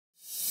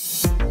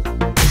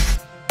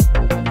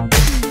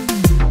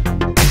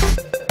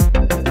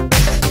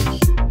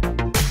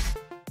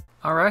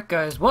Alright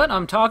guys, what?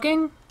 I'm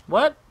talking?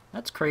 What?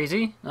 That's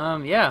crazy.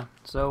 Yeah.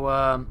 So,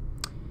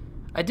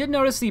 I did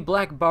notice the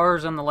black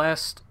bars on the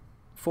last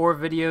 4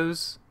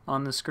 videos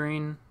on the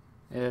screen.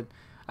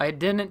 I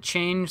didn't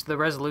change the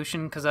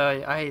resolution because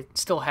I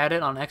still had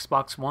it on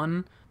Xbox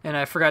One, and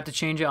I forgot to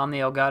change it on the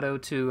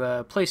Elgato to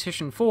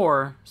PlayStation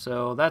 4,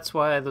 so that's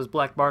why those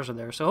black bars are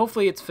there. So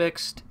hopefully it's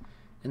fixed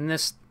in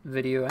this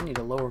video. I need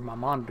to lower my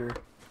monitor.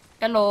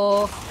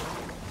 Hello!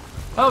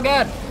 Oh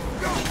god!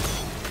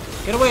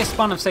 Get away,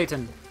 spawn of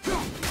Satan.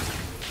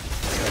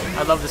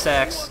 I love this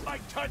axe.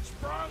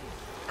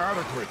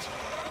 Adequate.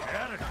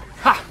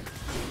 Ha!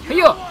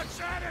 Hiya!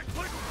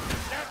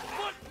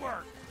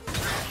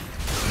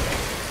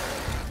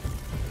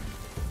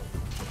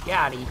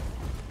 Yachty.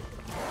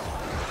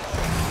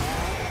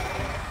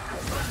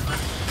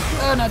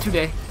 Oh, not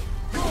today.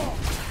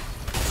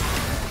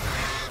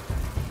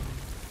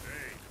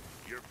 Hey,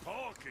 your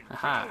paw can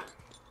Aha.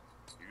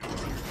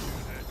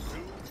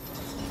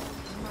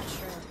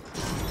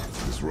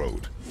 This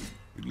road,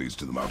 it leads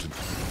to the mountain.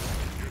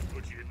 Should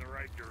put you in the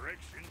right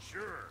direction,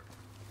 sure.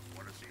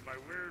 Want to see my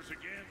wares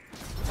again?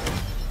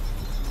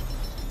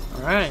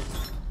 Alright,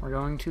 we're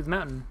going to the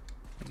mountain,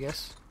 I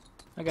guess.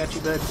 I got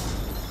you, bud.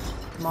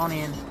 Come on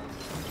in.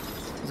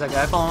 Is that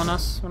guy following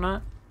us or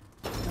not?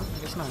 No, I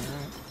guess not,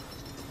 alright.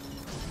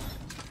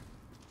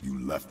 You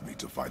left me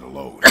to fight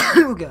alone.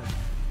 Oh god.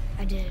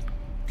 I did.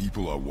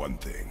 People are one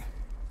thing.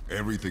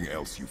 Everything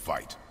else you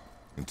fight.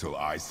 Until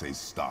I say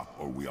stop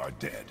or we are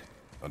dead.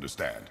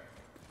 Understand?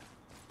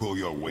 Pull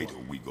your weight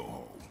or we go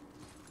home.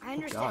 I Oh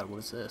understand. god, what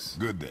is this?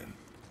 Good then.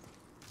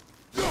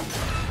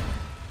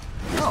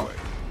 Oh,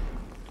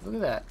 look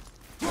at that.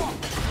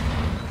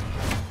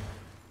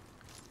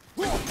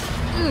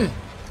 Ugh.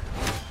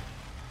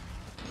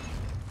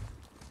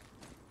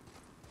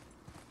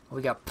 Oh,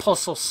 we got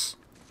puzzles.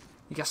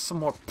 We got some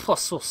more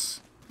puzzles.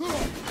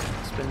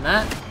 Spin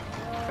that.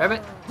 Grab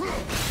it.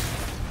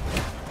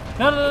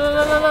 No, no, no,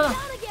 no, no, no, no.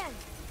 Down again.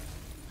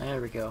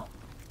 There we go.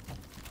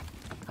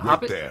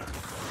 Hop Right it. there.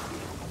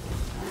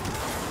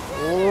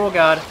 Oh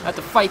god, I have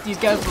to fight these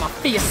guys with my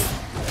fist.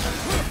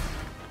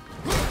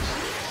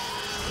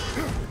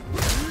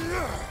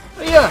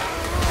 Oh yeah.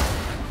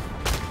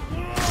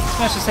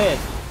 Smash his head.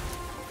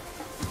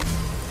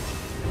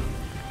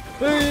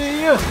 Oh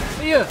yeah,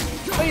 oh yeah,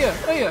 oh yeah,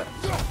 oh yeah,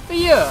 oh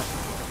yeah.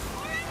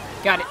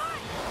 Got it.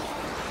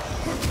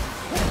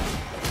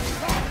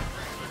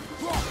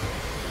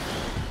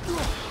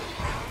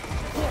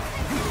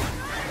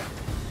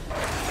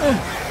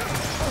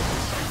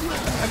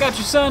 I got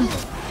you, son.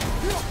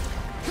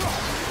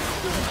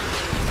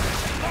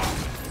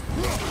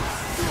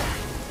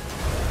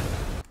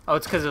 Oh,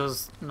 it's because it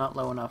was not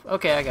low enough.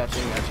 Okay, I got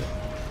you, I got you.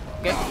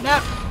 Okay,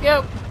 no,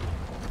 yo.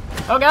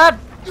 Oh god.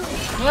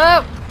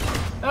 No.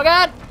 Oh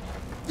god.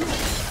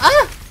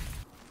 Ah.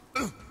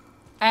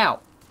 Ow.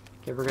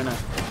 Okay, we're gonna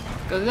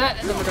go to that,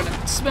 and then we're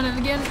gonna spin it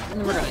again, and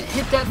then we're gonna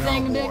hit that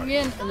thing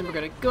again, and then we're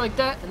gonna go like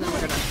that, and then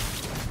we're gonna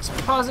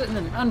pause it, and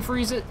then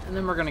unfreeze it, and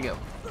then we're gonna go.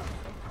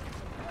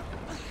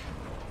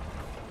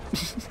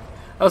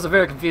 That was a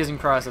very confusing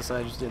process that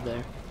I just did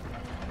there.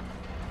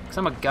 Cause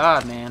I'm a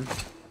god, man.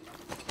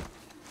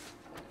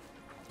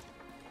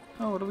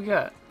 Oh, what do we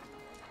got?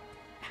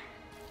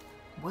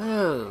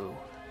 Whoa.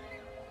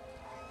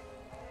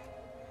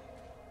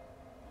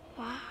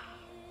 Wow.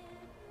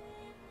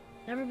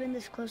 Never been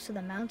this close to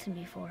the mountain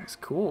before. That's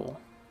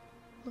cool.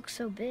 Looks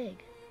so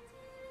big.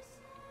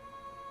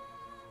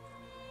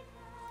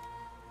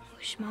 I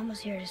wish Mom was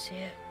here to see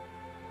it.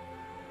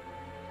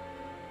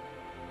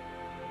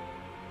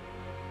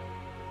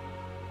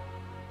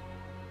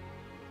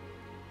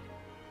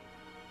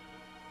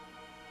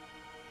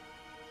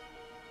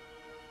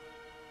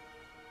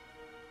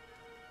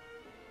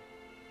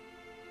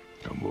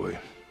 Come boy.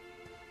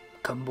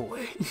 Come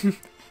boy. Doesn't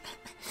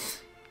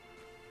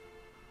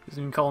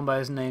even call him by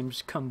his name,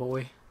 just come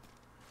boy.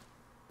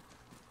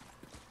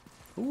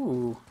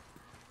 Ooh.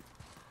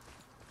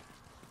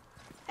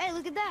 Hey,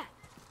 look at that.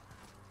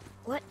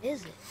 What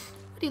is it?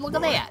 What do you look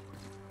at that?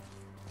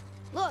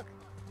 Look,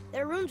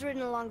 there are runes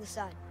written along the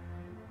side.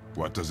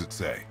 What does it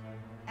say?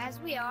 As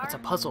we are, It's a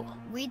puzzle.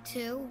 we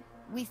two,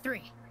 we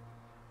three.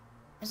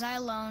 As I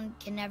alone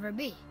can never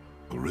be.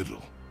 A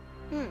riddle.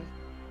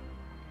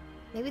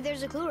 Maybe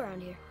there's a clue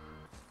around here.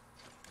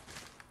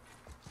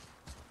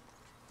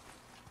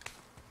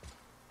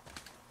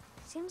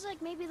 Seems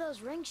like maybe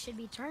those rings should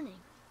be turning.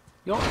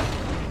 Yo.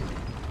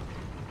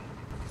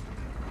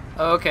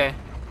 Oh, okay.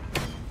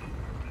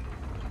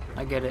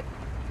 I get it.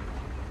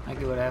 I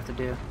get what I have to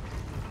do.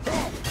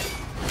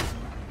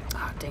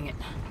 Ah, dang it.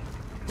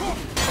 There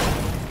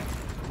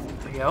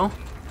we go.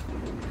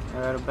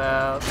 Right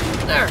about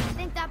there. I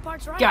think that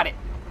part's right. Got it.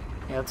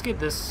 Yeah, let's get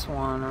this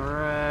one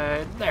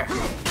right there.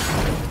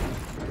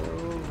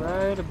 Go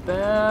right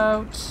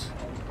about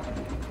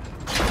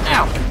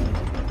now.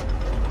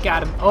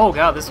 Got him. Oh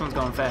god, this one's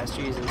going fast.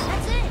 Jesus.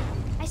 That's it.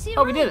 I see.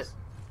 Oh, we did it.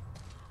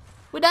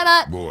 We did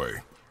it.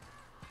 Boy,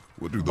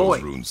 what do those Boy.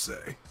 runes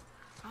say?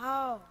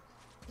 Oh,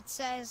 it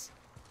says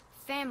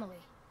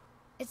family.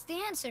 It's the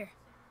answer.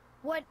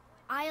 What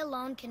I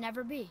alone can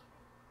never be.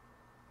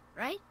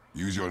 Right?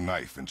 Use your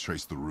knife and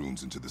trace the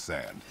runes into the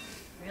sand.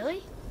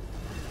 Really?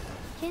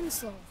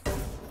 Kinslow.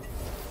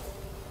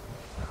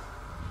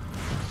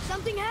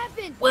 Something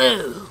happened!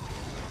 Whoa!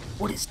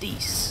 What is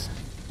this?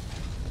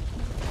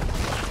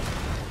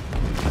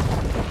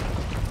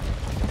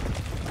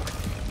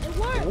 It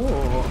worked!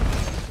 Whoa.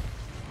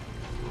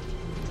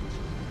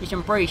 It's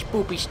some pretty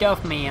spoopy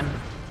stuff, man.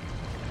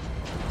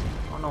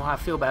 I don't know how I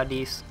feel about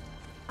this.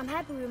 I'm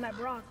happy we met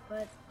Brock,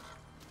 but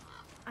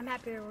I'm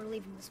happier we're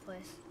leaving this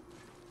place.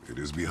 It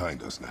is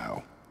behind us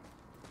now.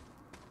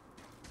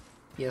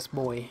 Yes,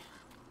 boy.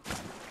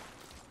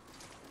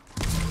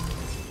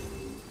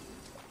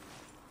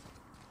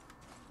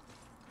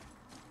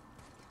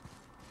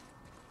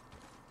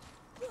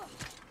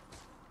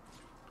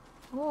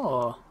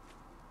 Oh.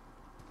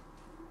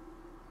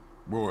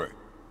 Boy.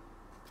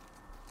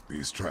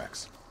 These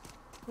tracks.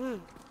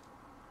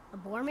 A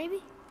boar,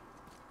 maybe?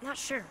 Not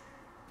sure,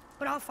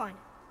 but I'll find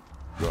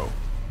it. Go.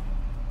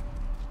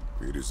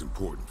 It is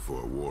important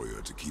for a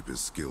warrior to keep his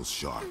skills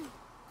sharp.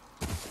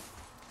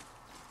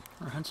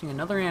 We're hunting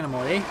another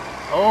animal, eh?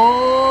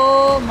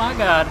 Oh my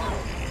god.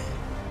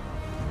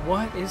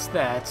 What is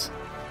that?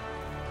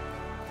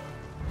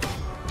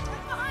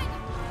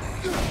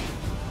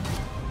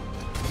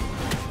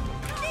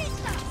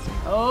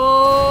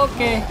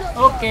 Okay,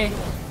 okay.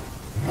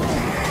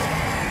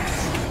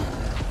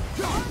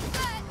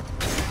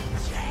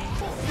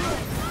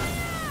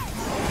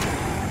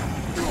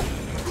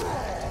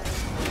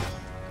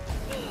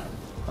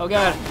 Oh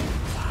god,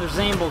 there's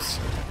Zambles.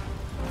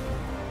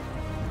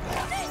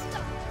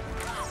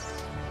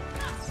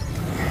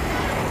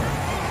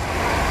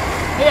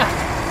 Yeah.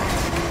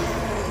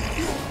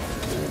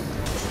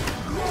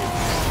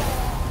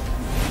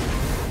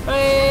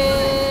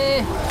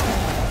 Hey.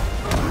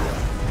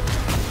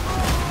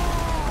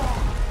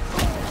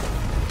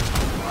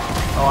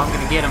 Oh, I'm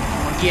gonna get him.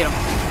 I'm gonna get him.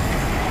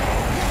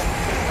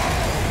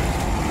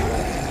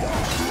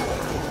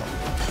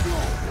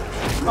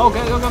 Oh,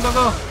 go, go, go, go,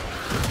 go.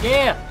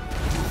 Yeah.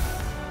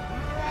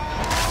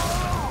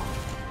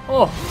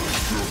 Oh.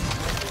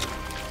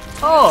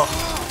 Oh.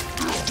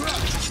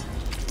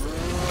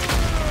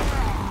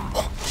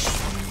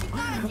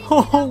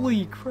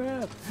 Holy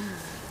crap.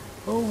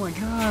 Oh my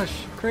gosh.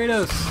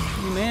 Kratos,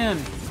 you man.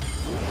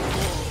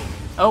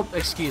 Oh,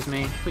 excuse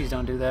me. Please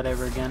don't do that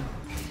ever again.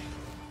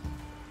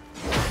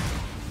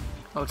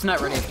 Oh, it's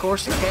not ready, of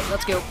course. Okay,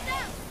 let's go. You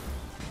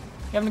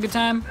having a good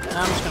time? No,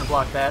 I'm just gonna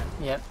block that.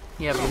 Yep,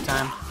 you have a good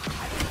time.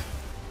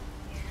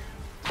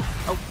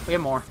 Oh, we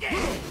have more.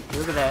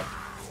 Look at that.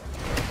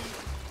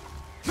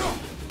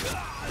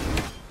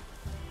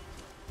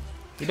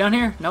 You down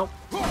here? Nope.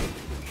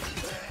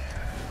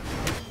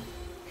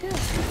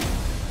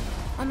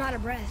 I'm out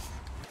of breath.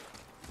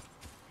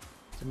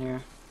 It's in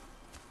here.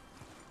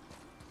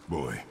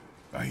 Boy,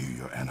 I hear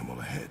your animal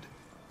ahead.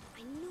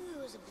 I knew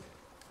it was a boar.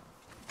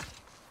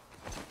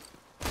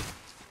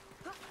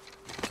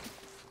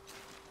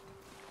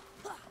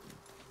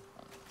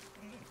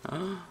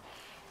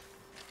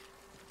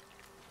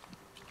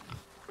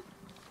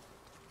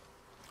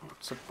 Oh,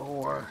 it's a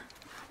boar.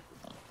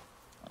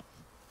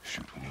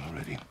 Shoot when you're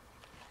ready.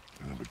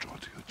 Remember, draw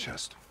to your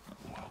chest.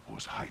 The wild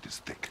boar's hide is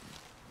thick.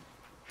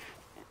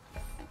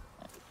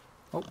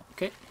 Oh,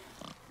 okay.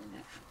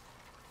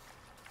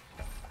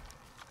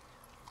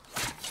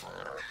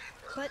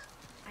 But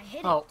I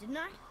hit Oh. it, didn't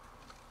I?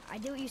 I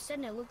did what you said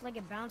and it looked like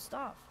it bounced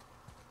off.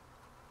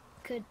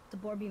 Could the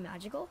boar be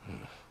magical?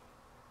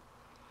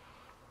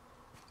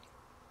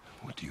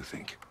 What do you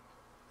think?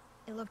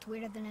 It looked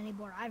weirder than any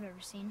boar I've ever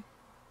seen.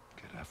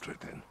 Get after it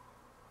then.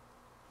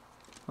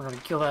 We're gonna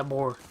kill that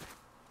boar.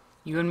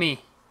 You and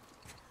me.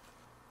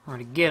 We're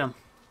gonna get him.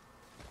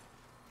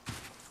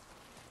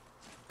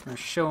 We're gonna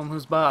show him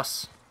who's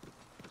boss.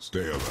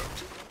 Stay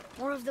alert.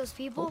 More of those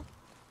people?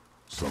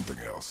 Something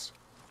else.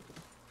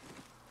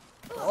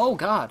 Oh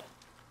god.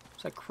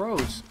 It's like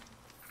crows.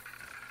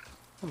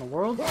 What in the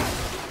world?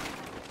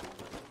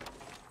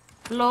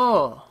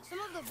 Hello. Some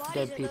of the bodies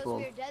Dead are people.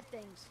 those weird dead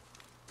things.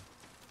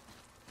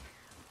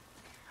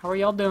 How are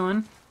y'all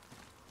doing?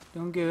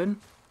 Doing good.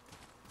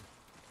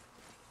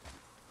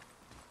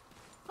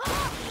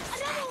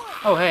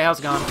 Oh hey, how's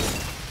it going?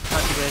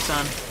 How's you guys,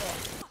 son?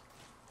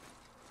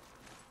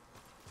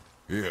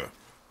 Here.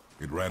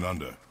 It ran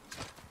under.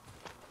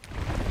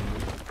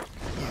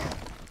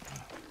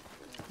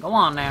 Go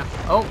on now.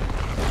 Oh.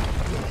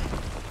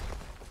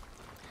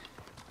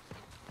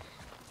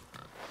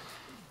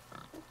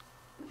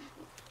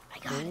 I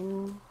got it.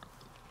 Ooh.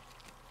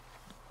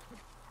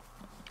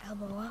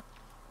 Elbow up.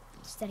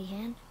 Steady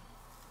hand.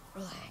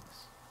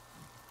 Relax.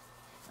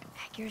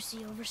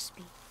 Accuracy over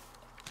speed.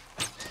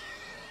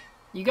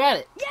 You got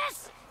it.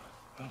 Yes!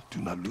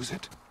 Do not lose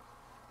it.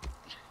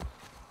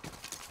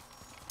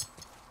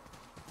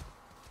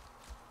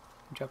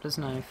 Dropped his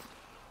knife.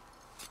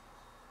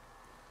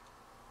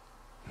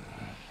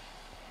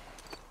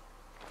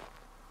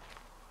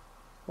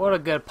 What a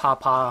good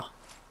papa.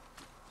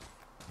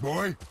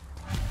 Boy,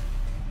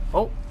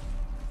 Oh.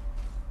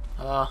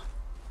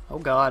 Oh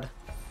god.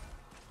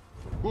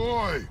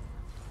 Boy!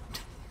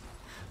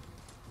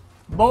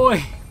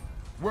 Boy!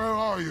 Where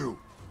are you?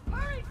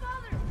 Hurry,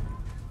 Father!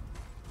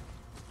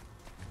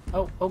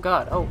 Oh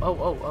God.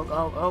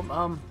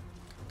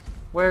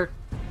 Where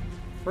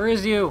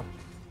is you?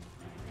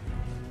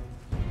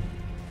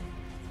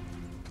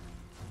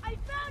 I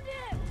found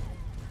him!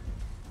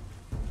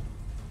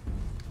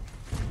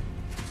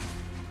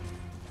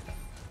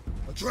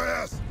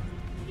 Atreus!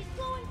 He's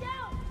slowing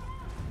down!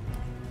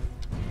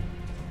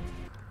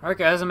 Alright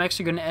guys, I'm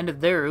actually going to end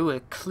it there. Ooh, a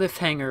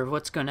cliffhanger of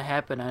what's going to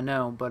happen, I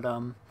know. But,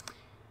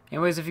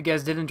 anyways, if you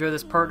guys did enjoy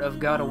this part of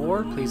God of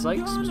War, please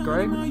like,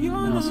 subscribe,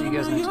 and I'll see you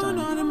guys next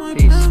time.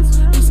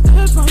 Peace.